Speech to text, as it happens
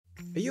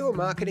Are you a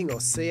marketing or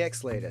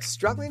CX leader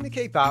struggling to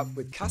keep up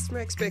with customer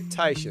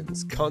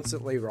expectations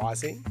constantly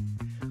rising?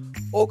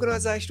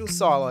 Organisational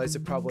silos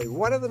are probably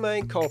one of the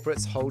main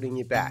culprits holding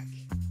you back.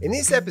 In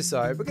this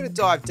episode, we're going to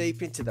dive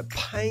deep into the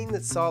pain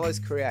that silos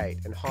create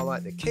and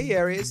highlight the key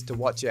areas to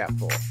watch out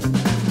for.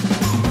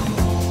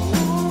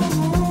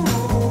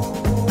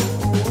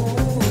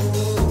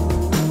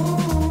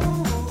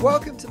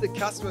 Welcome to the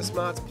Customer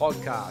Smarts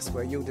podcast,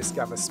 where you'll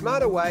discover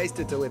smarter ways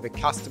to deliver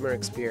customer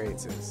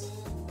experiences.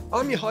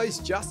 I'm your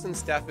host, Justin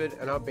Stafford,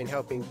 and I've been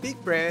helping big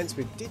brands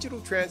with digital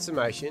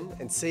transformation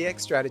and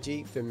CX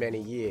strategy for many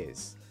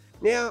years.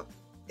 Now,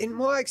 in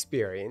my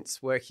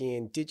experience working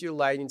in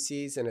digital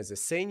agencies and as a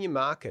senior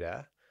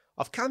marketer,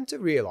 I've come to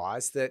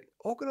realise that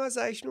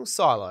organisational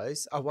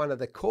silos are one of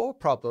the core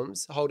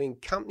problems holding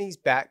companies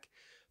back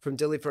from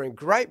delivering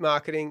great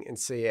marketing and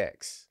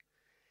CX.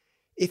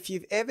 If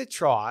you've ever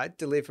tried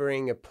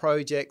delivering a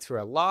project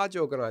through a large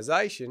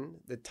organisation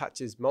that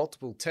touches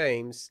multiple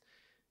teams,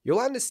 you'll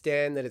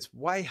understand that it's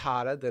way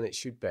harder than it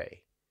should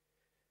be.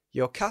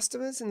 Your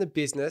customers and the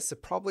business are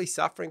probably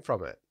suffering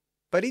from it.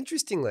 But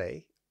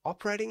interestingly,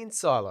 operating in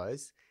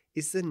silos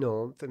is the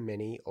norm for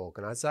many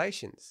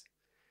organisations.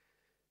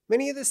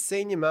 Many of the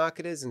senior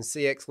marketers and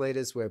CX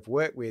leaders we've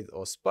worked with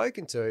or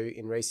spoken to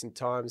in recent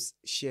times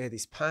share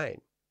this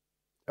pain.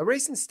 A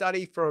recent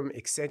study from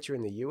Accenture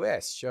in the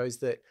US shows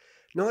that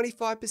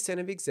 95%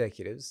 of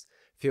executives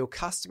feel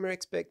customer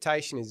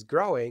expectation is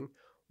growing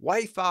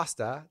way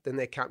faster than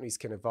their companies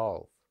can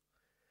evolve.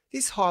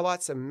 This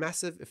highlights a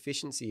massive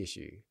efficiency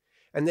issue,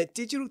 and that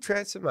digital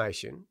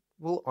transformation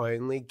will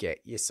only get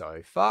you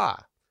so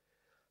far.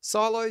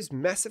 Silos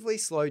massively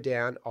slow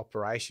down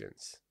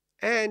operations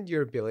and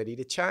your ability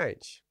to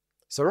change.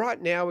 So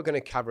right now we're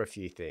going to cover a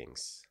few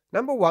things.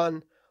 Number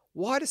one,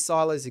 why do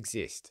silos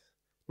exist?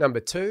 Number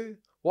two,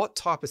 what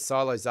type of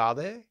silos are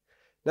there?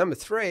 Number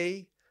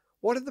three,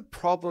 what are the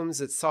problems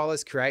that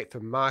silos create for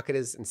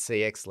marketers and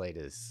CX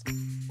leaders?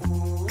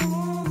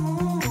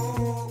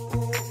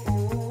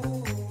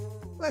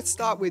 Let's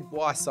start with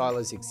why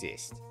silos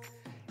exist.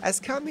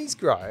 As companies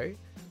grow,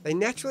 they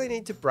naturally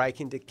need to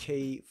break into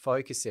key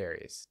focus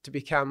areas to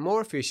become more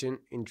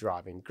efficient in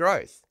driving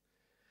growth.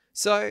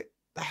 So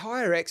they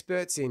hire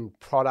experts in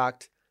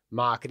product,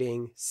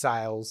 marketing,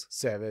 sales,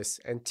 service,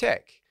 and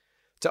tech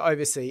to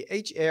oversee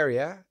each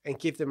area and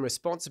give them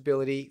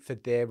responsibility for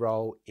their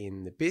role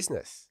in the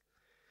business.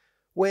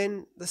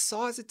 When the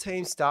size of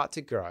teams start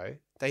to grow,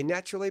 they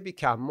naturally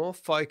become more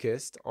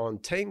focused on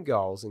team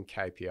goals and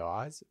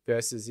KPIs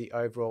versus the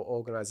overall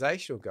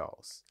organisational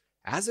goals.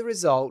 As a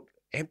result,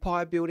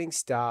 empire building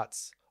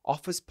starts,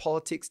 office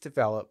politics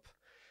develop,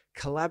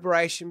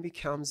 collaboration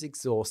becomes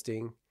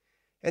exhausting,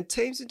 and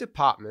teams and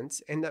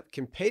departments end up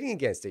competing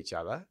against each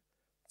other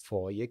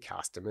for your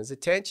customers'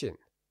 attention.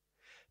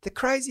 The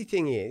crazy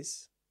thing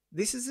is,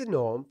 this is the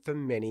norm for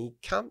many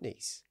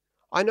companies.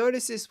 I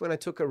noticed this when I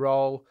took a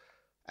role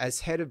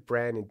as head of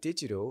brand and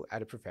digital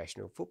at a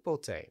professional football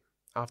team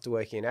after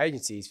working in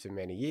agencies for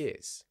many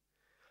years.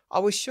 I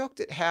was shocked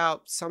at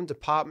how some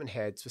department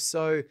heads were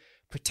so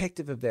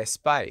protective of their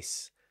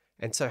space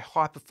and so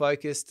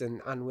hyper-focused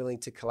and unwilling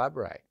to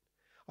collaborate.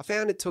 I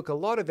found it took a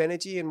lot of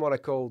energy and what I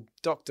call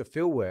Dr.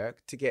 Phil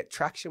work to get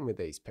traction with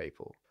these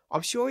people.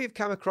 I'm sure you've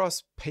come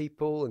across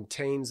people and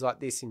teams like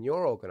this in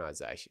your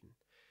organisation.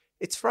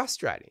 It's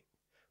frustrating,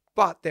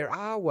 but there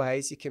are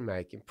ways you can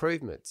make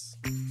improvements.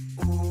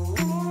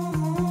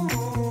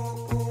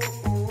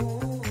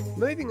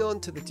 Moving on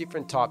to the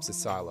different types of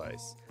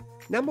silos.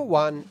 Number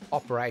one,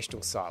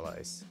 operational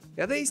silos.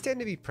 Now these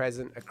tend to be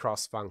present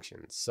across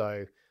functions.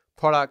 So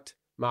product,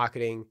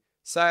 marketing,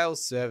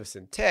 sales, service,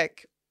 and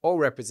tech all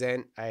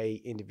represent an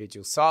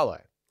individual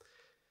silo.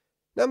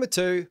 Number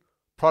two,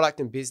 product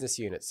and business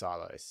unit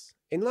silos.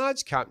 In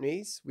large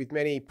companies with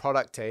many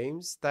product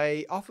teams,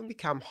 they often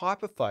become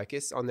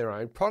hyper-focused on their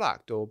own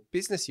product or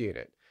business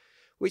unit,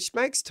 which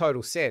makes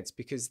total sense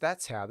because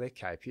that's how they're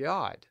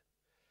KPI'd.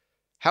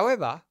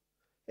 However,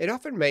 it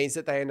often means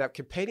that they end up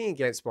competing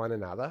against one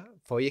another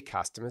for your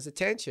customers'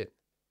 attention.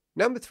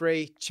 Number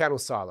three, channel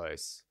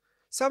silos.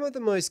 Some of the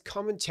most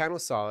common channel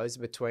silos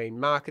are between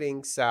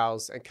marketing,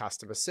 sales, and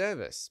customer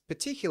service,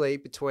 particularly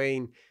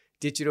between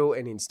digital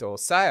and in-store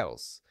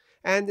sales.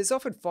 And there's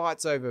often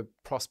fights over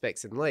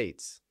prospects and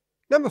leads.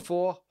 Number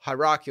four,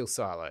 hierarchical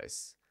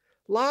silos.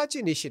 Large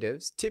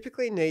initiatives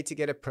typically need to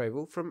get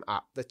approval from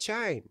up the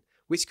chain,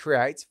 which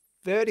creates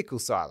vertical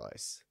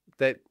silos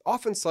that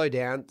often slow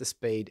down the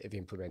speed of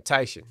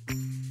implementation.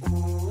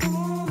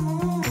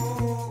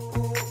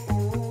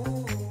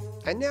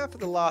 And now for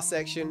the last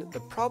section, the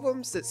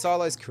problems that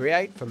silos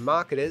create for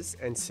marketers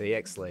and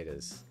CX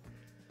leaders.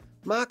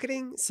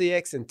 Marketing,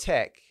 CX, and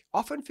tech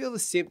often feel the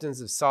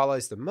symptoms of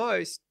silos the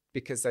most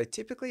because they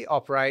typically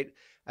operate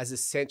as a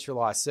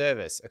centralized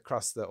service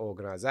across the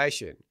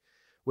organization,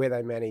 where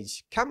they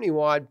manage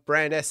company-wide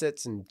brand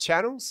assets and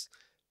channels,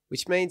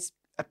 which means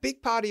a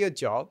big part of your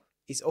job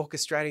is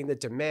orchestrating the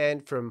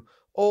demand from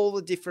all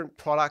the different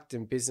product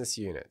and business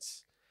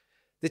units.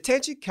 The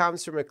tension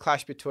comes from a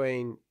clash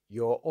between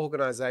your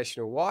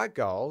organisational wide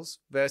goals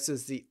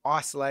versus the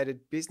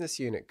isolated business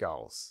unit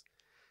goals.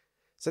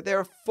 So there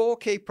are 4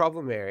 key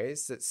problem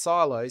areas that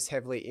silos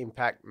heavily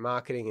impact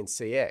marketing and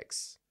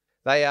CX.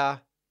 They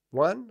are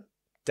 1,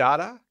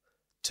 data,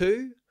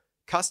 2,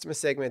 customer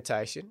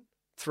segmentation,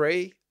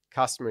 3,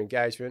 customer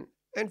engagement,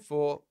 and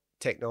 4,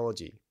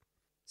 technology.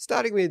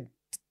 Starting with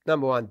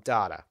number 1,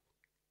 data.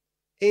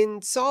 In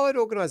siloed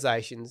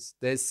organisations,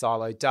 there's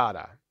siloed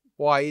data.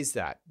 Why is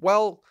that?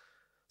 Well,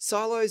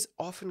 silos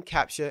often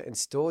capture and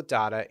store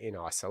data in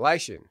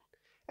isolation.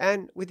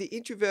 And with the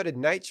introverted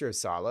nature of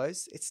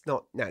silos, it's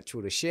not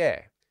natural to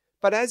share.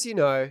 But as you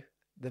know,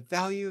 the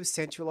value of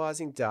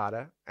centralising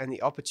data and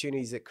the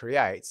opportunities it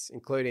creates,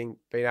 including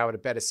being able to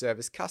better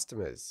service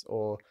customers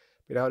or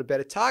being able to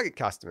better target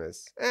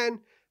customers, and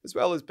as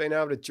well as being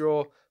able to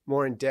draw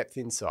more in-depth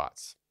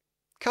insights.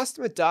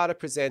 Customer data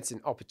presents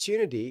an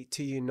opportunity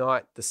to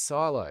unite the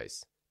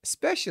silos,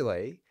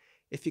 especially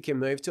if you can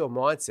move to a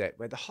mindset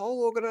where the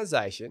whole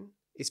organisation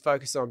is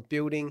focused on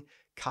building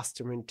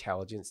customer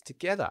intelligence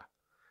together.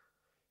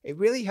 It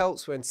really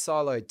helps when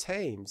siloed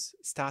teams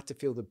start to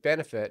feel the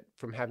benefit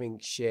from having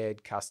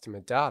shared customer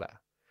data,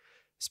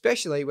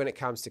 especially when it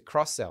comes to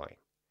cross-selling.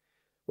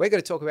 We're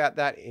going to talk about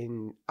that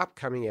in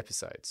upcoming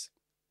episodes.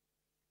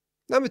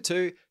 Number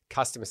 2,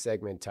 customer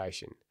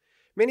segmentation.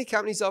 Many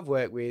companies I've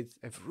worked with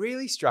have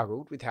really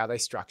struggled with how they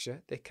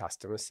structure their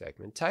customer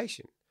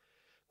segmentation.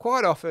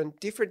 Quite often,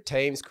 different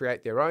teams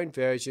create their own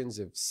versions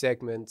of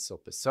segments or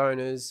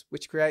personas,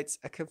 which creates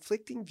a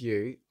conflicting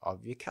view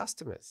of your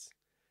customers.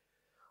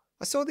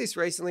 I saw this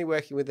recently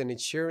working with an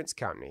insurance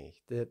company.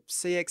 The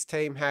CX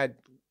team had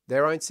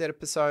their own set of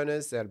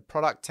personas, the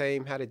product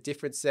team had a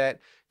different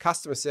set,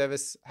 customer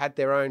service had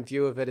their own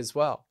view of it as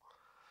well.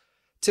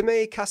 To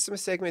me, customer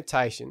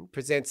segmentation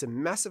presents a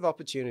massive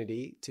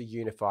opportunity to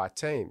unify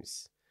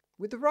teams.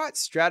 With the right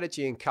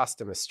strategy and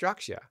customer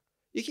structure,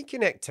 you can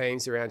connect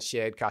teams around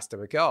shared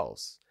customer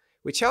goals,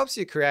 which helps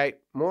you create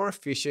more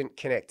efficient,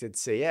 connected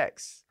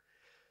CX.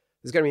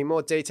 There's going to be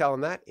more detail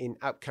on that in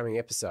upcoming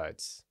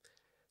episodes.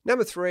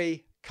 Number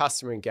 3,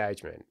 customer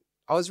engagement.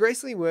 I was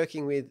recently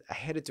working with a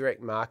head of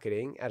direct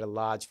marketing at a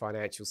large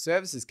financial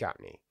services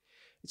company,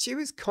 and she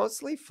was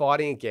constantly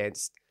fighting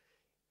against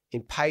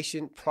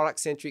impatient,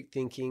 product-centric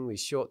thinking with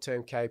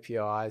short-term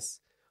KPIs,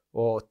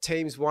 or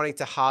teams wanting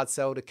to hard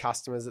sell to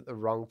customers at the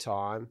wrong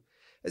time,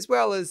 as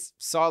well as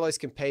silos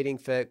competing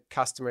for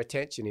customer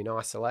attention in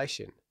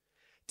isolation.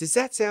 Does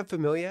that sound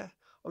familiar?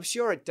 I'm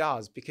sure it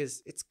does,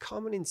 because it's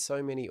common in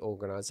so many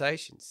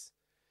organisations.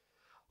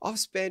 I've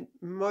spent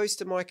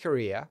most of my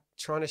career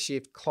trying to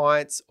shift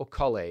clients or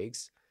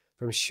colleagues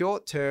from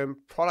short-term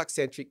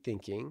product-centric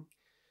thinking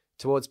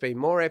towards being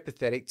more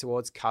empathetic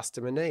towards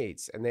customer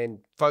needs and then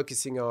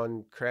focusing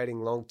on creating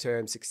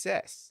long-term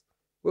success.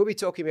 We'll be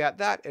talking about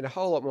that in a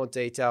whole lot more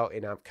detail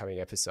in upcoming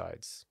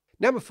episodes.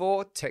 Number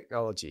 4,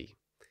 technology.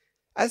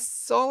 As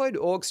siloed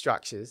org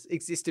structures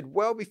existed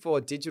well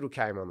before digital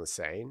came on the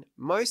scene,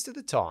 most of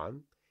the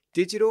time,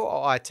 digital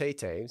or IT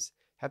teams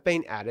have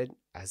been added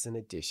as an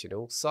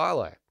additional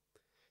silo.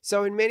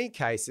 So in many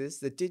cases,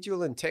 the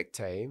digital and tech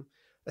team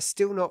are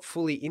still not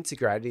fully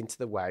integrated into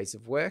the ways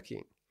of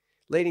working,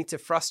 leading to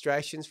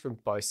frustrations from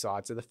both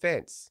sides of the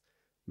fence,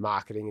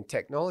 marketing and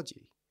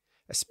technology,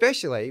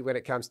 especially when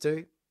it comes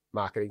to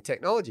marketing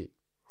technology.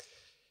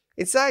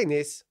 In saying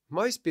this,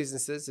 most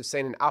businesses have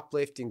seen an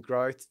uplift in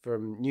growth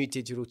from new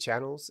digital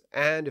channels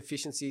and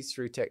efficiencies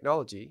through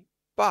technology,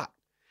 but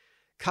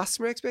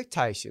customer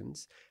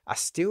expectations are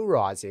still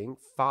rising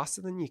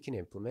faster than you can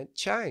implement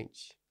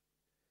change.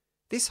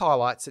 This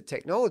highlights that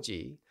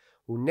technology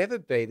will never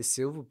be the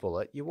silver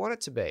bullet you want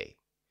it to be.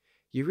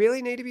 You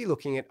really need to be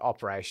looking at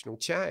operational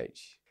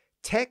change.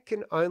 Tech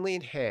can only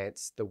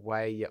enhance the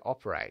way you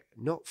operate,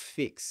 not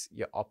fix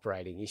your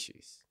operating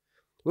issues.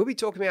 We'll be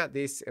talking about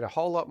this in a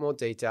whole lot more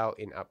detail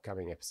in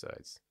upcoming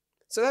episodes.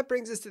 So that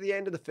brings us to the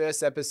end of the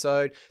first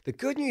episode. The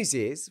good news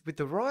is, with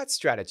the right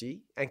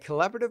strategy and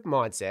collaborative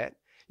mindset,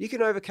 you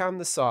can overcome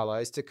the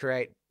silos to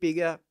create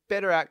bigger,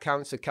 better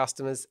outcomes for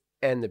customers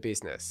and the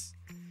business.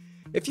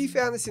 If you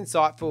found this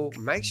insightful,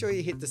 make sure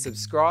you hit the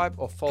subscribe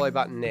or follow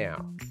button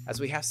now,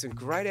 as we have some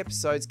great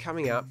episodes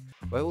coming up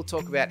where we'll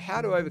talk about how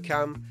to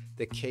overcome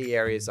the key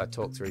areas I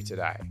talked through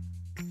today.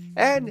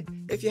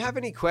 And if you have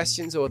any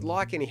questions or would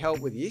like any help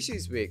with the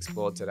issues we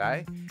explored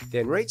today,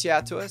 then reach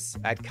out to us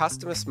at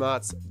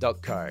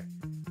customersmarts.co.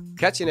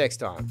 Catch you next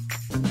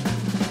time.